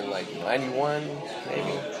got put in, like 91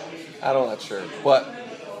 maybe, I'm not sure, but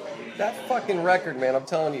that fucking record, man, I'm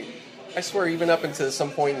telling you, I swear even up into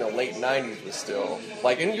some point in the late 90s was still,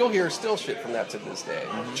 like, and you'll hear still shit from that to this day.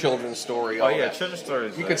 Mm-hmm. Children's Story, all that. Children's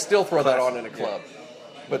Story. You could still throw that on in a club.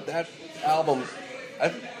 But that album,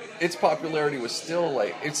 its popularity was still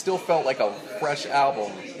like, it still felt like a fresh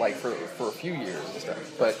album, like for a few years and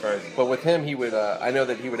stuff. But with him, he would, I know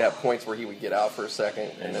that he would have points where he would get out for a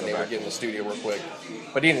second, and then they would get in the studio real quick.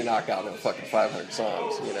 But he didn't knock out no fucking 500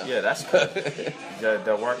 songs, you know. Yeah, that's cool.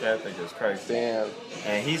 the work ethic is crazy. Damn.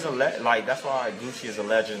 And he's that's why Gucci is a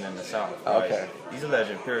legend in the South. Like, okay. He's a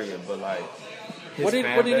legend, period. But like, what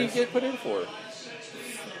did he get put in for?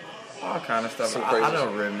 All kind of stuff. I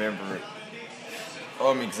don't remember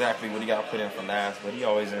exactly what he got put in for last, but he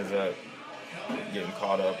always ends up getting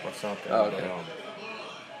caught up or something. Oh, okay.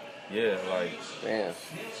 But, yeah, like, man.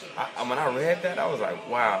 When I read that, I was like,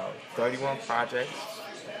 wow, 31 projects,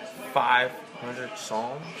 500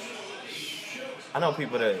 songs. I know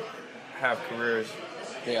people that have careers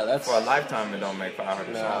that's for a lifetime and don't make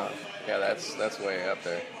 500 songs. Yeah, that's way up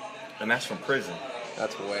there. And that's from prison.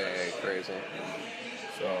 That's way crazy.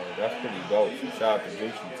 So that's pretty dope. So shout out to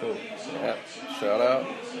Gucci too. Yep. Shout out.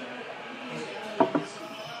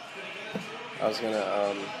 I was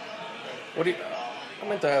gonna what do you I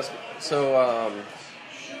meant to ask, so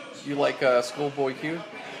you like Schoolboy Q?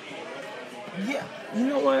 Yeah. You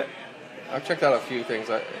know what? I've checked out a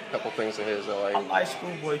couple things of his. I like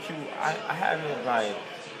Schoolboy Q. I haven't like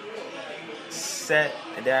sat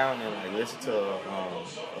down and like listened to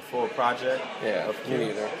a full project. Yeah, of Q. me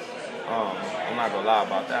neither. I'm not gonna lie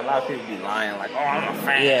about that. A lot of people be lying like, "Oh, I'm a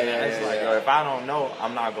fan." It's like, yo, if I don't know,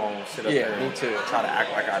 I'm not gonna sit up there and try to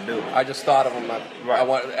act like I do. I just thought of him. I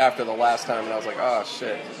went after the last time, and I was like, "Oh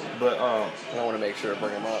shit!" But I want to make sure to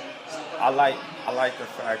bring him up. I like the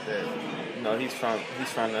fact that he's from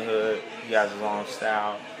the hood. He has his own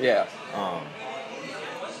style. Yeah.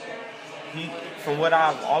 From what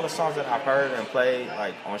all the songs that I've heard and played,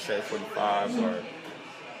 like on Shade 45 or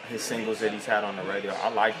his singles that he's had on the radio, I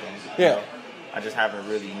like them. Yeah. I just haven't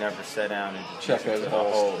really never sat down and just check listened as to the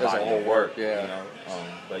whole body of work. Yeah.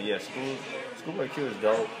 But yeah, Schoolboy Q is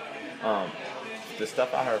dope. The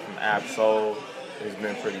stuff I heard from Ab Soul has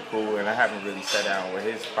been pretty cool, and I haven't really sat down with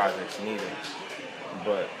his projects neither.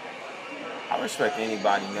 But I respect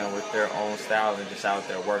anybody, man, with their own style and just out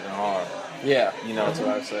there working hard. Yeah, that's what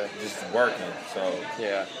I would say. Just working. So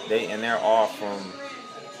yeah, they're all from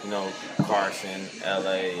Carson,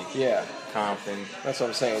 LA, Compton. That's what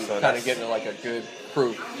I'm saying. So kind of getting like a good crew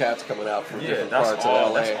of cats coming out from different parts of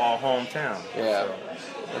LA. That's all hometown. Yeah, so.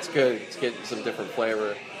 That's good. It's getting some different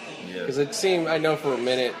flavor. Yeah. Because it seemed, I know for a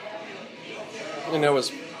minute, it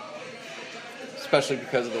was, especially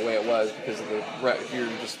because of the way it was, because of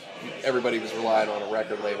everybody was relying on a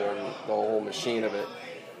record label and the whole machine of it.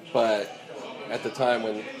 But at the time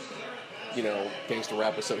when, gangsta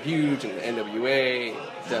rap was so huge, and NWA,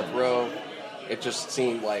 Death Row, it just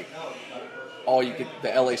seemed like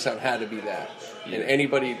the LA sound had to be that. Yeah. And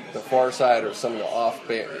anybody, the Far Side or some of the off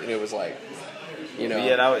band, it was like, it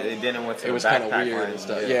didn't went to it was kind of weird and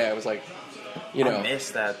stuff. Yeah, it was like, I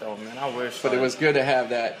miss that though, man. I wish. But it was good to have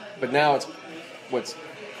that. But now what's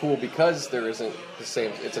cool because there isn't the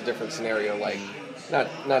same. It's a different scenario. Like, not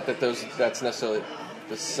that that's necessarily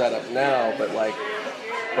the setup now, but like.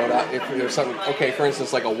 But if there's something, for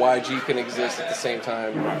instance, like a YG can exist at the same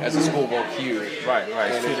time as a Schoolboy Q. Right.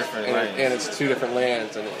 It's two different lanes. And it's two different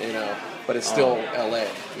lands, and but it's still LA.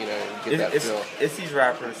 You get that feel. It's these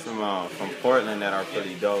rappers from Portland that are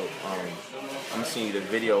pretty dope. I'm seeing you the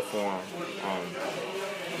video for them.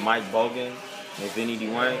 Mike Bogan and Vinny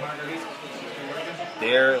Dwayne.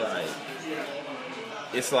 They're like,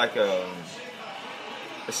 it's a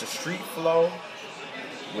street flow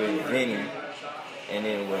with Vinny. And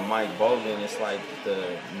then with Mike Bogan, it's like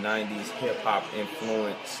the 90s hip-hop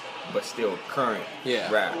influence, but still current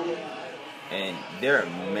rap. And they're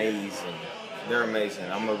amazing. They're amazing.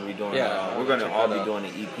 I'm going to be doing we're going to all be doing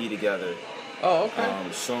an EP together. Oh,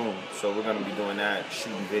 okay. Soon. So we're going to be doing that,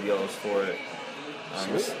 shooting videos for it.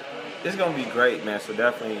 It's going to be great, man. So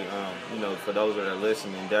definitely, for those that are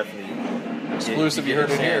listening, definitely... Exclusive, you heard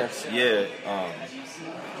it here. Yeah.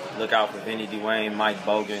 Look out for Vinny Dwayne, Mike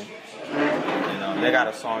Bogan. They got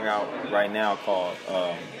a song out right now called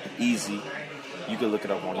Easy. You can look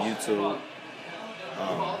it up on YouTube.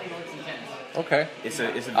 Okay. It's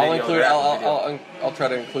a video. I'll include. I'll try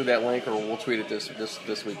to include that link, or we'll tweet it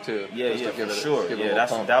this week too. Yeah, for sure.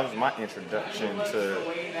 That was my introduction to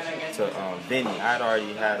Vinny. I had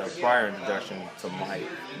already had a prior introduction to Mike,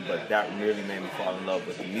 but that really made me fall in love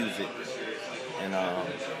with the music, and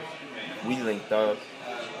we linked up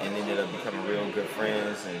and ended up becoming real good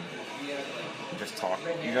friends and just talking.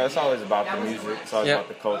 It's always about the music. It's always about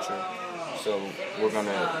the culture. So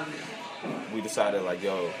we decided like,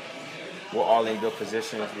 we're all in good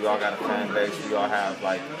positions. We all got a fan base. We all have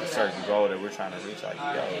like a certain goal that we're trying to reach. Like,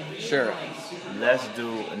 sure, let's do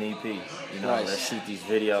an EP. Nice. Let's shoot these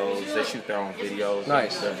videos. They shoot their own videos.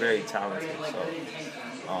 Nice. They're very talented.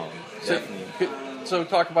 So definitely. So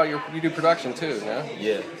talk about you do production too, no?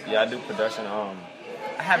 Yeah, I do production.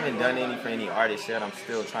 I haven't done any for any artists yet. I'm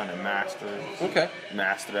still trying to master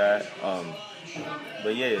that.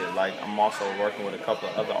 But yeah, like I'm also working with a couple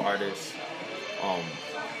of other artists.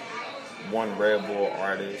 One Red Bull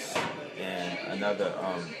artist and another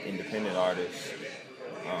independent artist.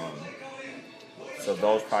 So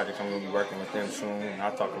those projects, I'm going to be working with them soon. And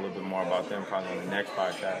I'll talk a little bit more about them probably on the next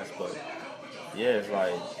podcast. But yeah, it's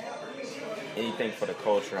like anything for the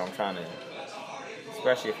culture. I'm trying to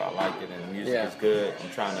especially if I like it and the music Yeah. is good. I'm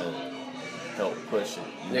trying to help push it,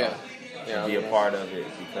 you know, Yeah, be a part of it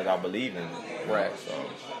because I believe in it. you know, Right. So,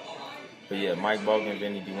 but yeah, Mike Bogan,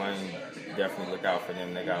 Vinny Dwayne, definitely look out for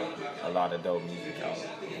them. They got a lot of dope music out.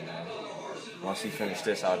 You know. Once you finish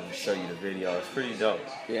this, I'll just show you the video. It's pretty dope.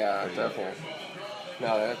 Yeah, Pretty dope. definitely.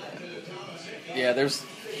 No, that. Yeah, there's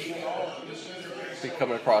been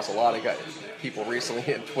coming across a lot of people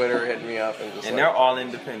recently on Twitter hitting me up and just And like, they're all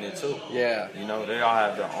independent too. yeah, You know, they all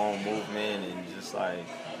have their own movement and just like,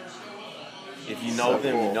 if you know So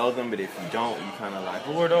them, cool. you know them, but if you don't, you kind of like,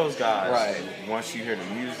 who are those guys? Right. And once you hear the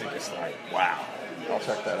music, it's like, wow. I'll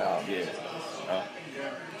check that out. Yeah.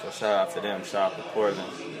 So shout out to them. Shout out to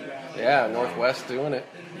Portland. Yeah, Northwest doing it.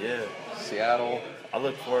 Yeah. Seattle. I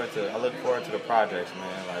look forward to the projects,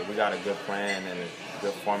 man. Like we got a good plan and a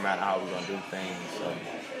good format of how we're gonna do things. So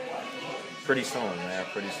pretty soon, man.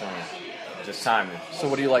 Pretty soon. Just timing. So,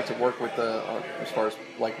 what do you like to work with as far as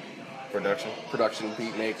like Production. production,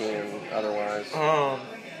 beat making, and otherwise? I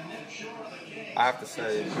have to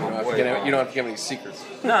say, You don't have to give any secrets.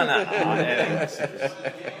 No, it ain't serious.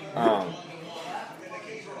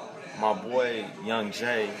 My boy Young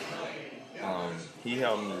Jay, he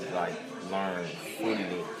helped me like learn Fruity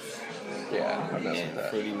Loops. Yeah, I mess with And that.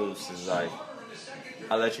 Fruity Loops is like,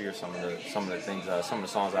 I'll let you hear some of the things, some of the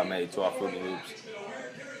songs I made to our Fruity Loops.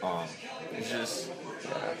 It's just,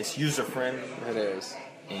 it's user friendly, It is.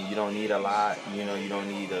 and you don't need a lot. You know, you don't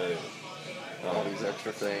need All these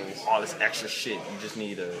extra things. all this extra shit. You just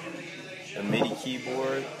need a MIDI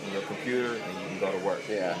keyboard in your computer, and you can go to work.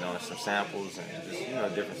 Yeah. You know, and some samples and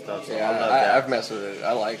just different stuff. So Yeah, I love that. I've messed with it.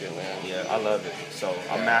 I like it, man. Yeah, I love it. So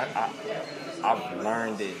I've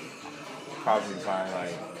learned it probably by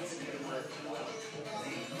like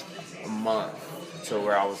a month to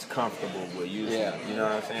where I was comfortable with using it. You know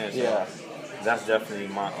what I'm saying? So Yeah. that's definitely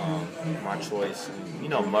my choice.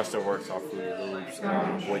 And, Mustard works off Fruity Loops.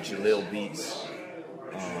 Boy Jalil Beats.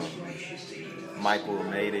 Michael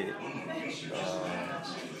made it.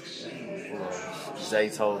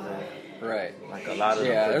 Zaytoven. Right. Like a lot of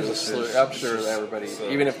Yeah, the there's a producers, slew. I'm sure just- everybody, so-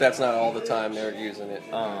 even if that's not all the time, they're using it.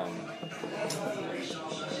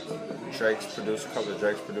 Drake's producer, a couple of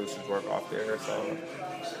Drake's producers work off there, so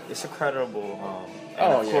it's a creditable. And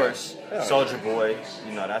Oh, of yeah. course, Oh, Soulja Boy,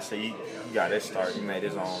 that's he got his start. He made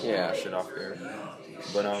his own shit off there.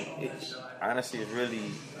 But honestly, it's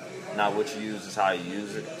really not what you use; it's how you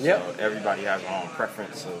use it. Yep. So everybody has their own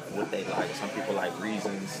preference of what they like. Some people like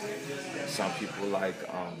Reasons. Some people like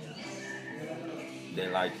they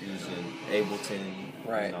like using Ableton.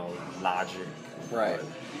 Right. Logic. Right.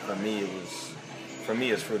 But for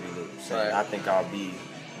me, it's Fruity Loops. And Right. I think I'll be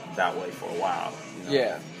that way for a while.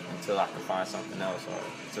 Yeah. Until I can find something else or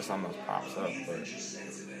until something else pops up. But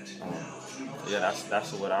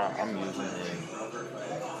that's what I'm using.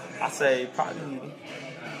 And I say probably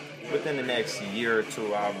within the next year or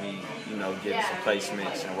two, I'll be getting some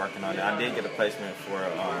placements and working on it. I did get a placement for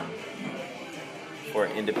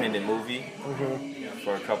an independent movie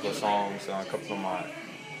for a couple of songs, a couple of my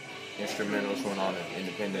instrumentals went on an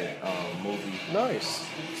independent movie. Nice.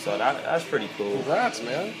 So that's pretty cool. Congrats,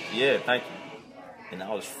 man. Yeah, thank you. And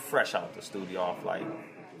I was fresh out the studio off like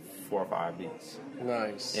 4 or 5 beats.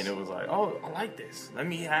 Nice. And it was like, oh, I like this. Let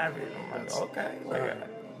me have it. I'm like, okay.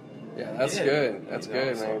 Yeah, that's Yeah. good. That's You know,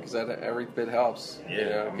 good, so- man, because every bit helps.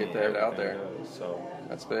 Get that out there. Does, so,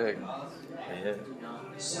 That's big. yeah.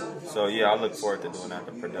 So, yeah, I look forward to doing that,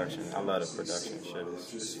 the production. I love the production shit.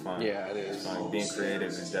 It's fun. Yeah, it It's is. fun. Being creative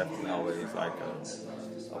is definitely always like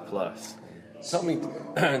a plus. Tell me,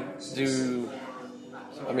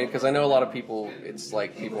 because I know a lot of people, it's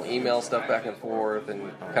like people email stuff back and forth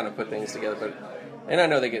and kind of put things together, and I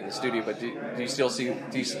know they get in the studio, but do you still see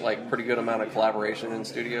decent, like pretty good amount of collaboration in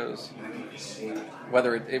studios?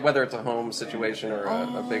 Whether it's a home situation or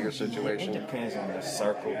a bigger It situation? depends on the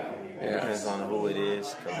circle. It depends on who it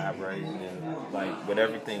is collaborating. And like with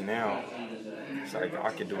everything now, it's like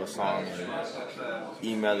I could do a song and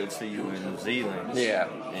email it to you in New Zealand. Yeah.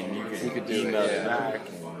 And you could do it, email it yeah. back.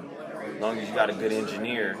 And as long as you got a good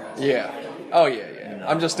engineer. Yeah. Oh, yeah.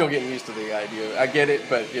 I'm just still getting used to the idea. I get it,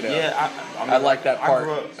 but, Yeah, I like that part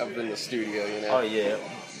grew up- of in the studio, Oh, yeah.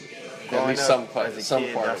 At least Growing some up as a some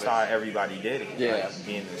kid, part that's of it. how everybody did it. Yeah. Like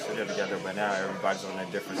being in the studio together, but now everybody's on a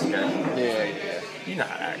different schedule. Yeah. You know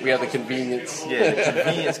how that We have the convenience. Yeah, the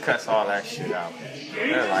convenience cuts all that shit out.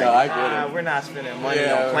 They're like, No, I get it. We're not spending money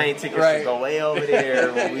Yeah, on plane tickets right. to go way over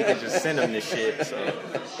there when we can just send them this shit. So,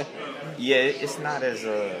 yeah, it's not as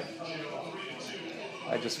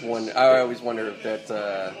I always wonder if that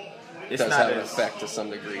it's does not have an as- effect to some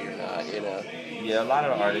degree or not, you know. Yeah, a lot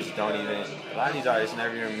of the artists don't even. A lot of these artists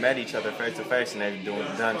never even met each other face to face, and they've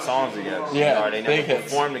done songs together. Yeah, or they big never hits.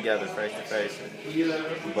 performed together face to face.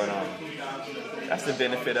 But that's the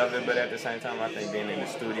benefit of it. But at the same time, I think being in the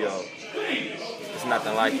studio, it's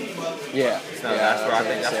nothing like it. Yeah. It's not, Yeah, that's where I what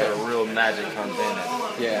think I'm that's saying. where the real magic comes in.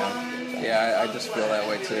 At. Yeah, I just feel that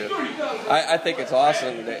way too. I think it's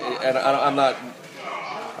awesome, and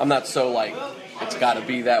I'm not so like it's got to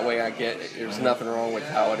be that way. I get it. There's nothing wrong with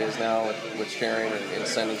how it is now with sharing and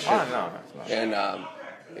sending shit, Oh no, it's not. and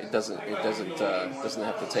it doesn't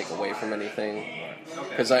have to take away from anything.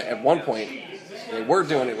 Because at one point they were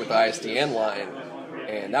doing it with the ISDN line,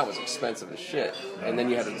 and that was expensive as shit. And then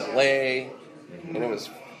you had a delay, and it was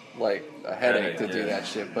like a headache to do that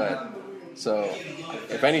shit. But so,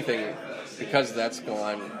 if anything, because that's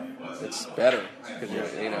gone, it's better because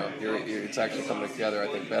it's actually coming together. I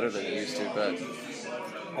think better than it used to. But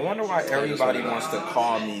I wonder why everybody wants to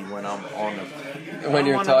call me when I'm on the when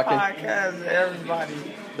you're on talking, the podcast. Everybody,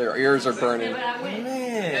 their ears are burning.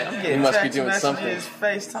 man, I'm getting You must be text doing messages,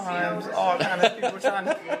 FaceTimes, all kind of people trying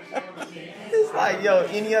to. It's like, yo,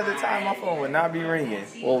 any other time my phone would not be ringing.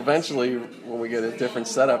 Well, eventually, when we get a different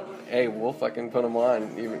setup, hey, we'll fucking put them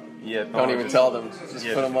on. Don't even tell them. Just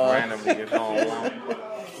put them on. Randomly get on.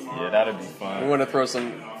 Yeah, that'd be We fun. want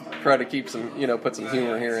to try to keep some, put some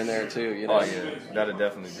humor here and there too. You know. Oh yeah, that'd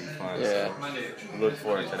definitely be fun. Yeah. So, look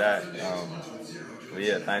forward to that. But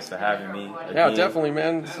yeah, thanks for having me. Yeah, Again, definitely,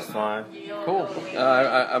 man. This is fun. Cool.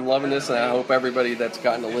 I'm loving this, and I hope everybody that's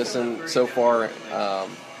gotten to listen so far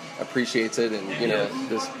appreciates it. And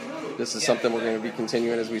this is something we're going to be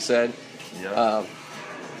continuing, as we said. Yeah.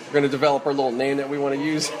 We're going to develop our little name that we want to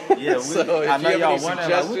use. Yeah, So if I know you have y'all any wondering,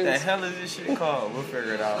 like, what the suggestions, hell is this shit called? We'll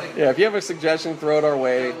figure it out. yeah, if you have a suggestion, throw it our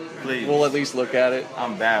way. Please. We'll at least look at it.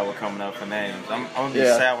 I'm bad with coming up for names. I'm gonna be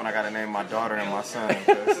Yeah. sad when I gotta name my daughter and my son,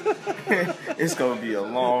 because it's gonna be a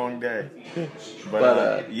long day.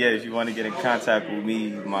 But yeah, if you want to get in contact with me,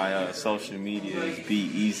 my social media is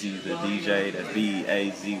Beazy the DJ. That's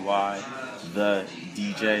BAZY the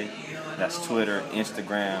DJ. That's Twitter,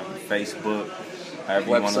 Instagram, Facebook. However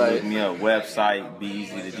you want to Website. look me up. Website,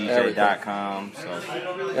 BeAsyTheDJ.com. So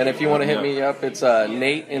And if you want to hit me up, it's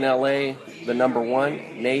Nate in LA, the number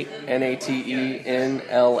 1, Nate NATE in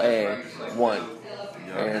LA 1,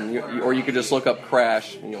 and or you could just look up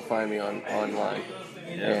Crash and you'll find me online.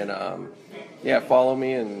 Yeah. And follow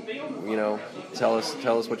me and tell us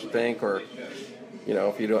what you think, or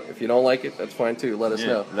if you don't like it, that's fine too. Let us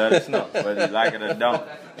know. Let us know whether you like it or don't.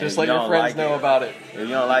 Just If let you your don't friends like know it, about it. If you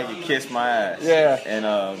don't like it, kiss my ass. Yeah.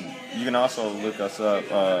 And you can also look us up.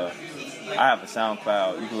 I have a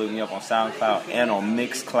SoundCloud. You can look me up on SoundCloud and on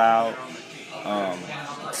Mixcloud.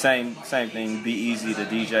 Same thing. Beazy the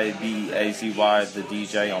DJ. BAZY the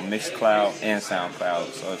DJ on Mixcloud and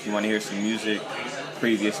SoundCloud. So if you want to hear some music,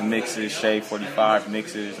 previous mixes, Shade 45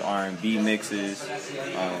 mixes, R&B mixes,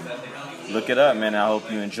 look it up, man. I hope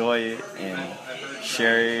you enjoy it and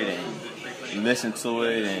share it and listen to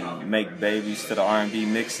it and make babies to the R&B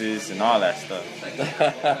mixes and all that stuff.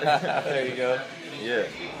 There you go. Yeah.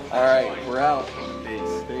 All right, we're out.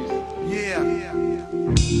 Peace. Yeah.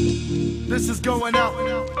 This is going out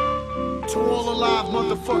to all the live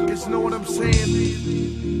motherfuckers, know what I'm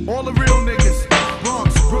saying? All the real niggas,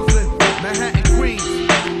 Bronx, Brooklyn, Manhattan, Queens,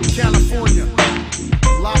 California,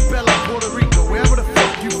 La Bella, Puerto Rico, wherever the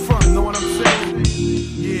fuck you from, know what I'm saying?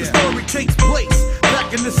 Yeah. The story takes place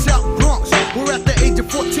back in the South Bronx, where at the age of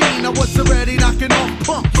 14 I was already knocking off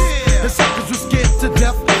punks. The suckers were scared to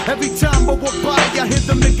death. Every time I walk by, I hear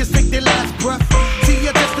them niggas take their last breath. See,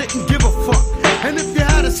 I just didn't give a fuck. And if you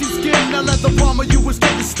had a sheepskin, a leather bomber, you was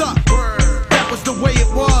getting stuck. That was the way it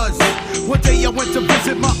was. One day I went to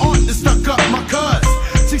visit my aunt and stuck up my cuz.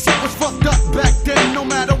 See, shit was fucked up back then. No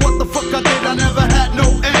matter what the fuck I did, I never had no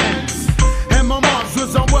ends. And my mom's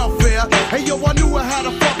was on welfare. Hey yo, I knew I had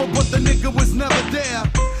a father, but the nigga was never there.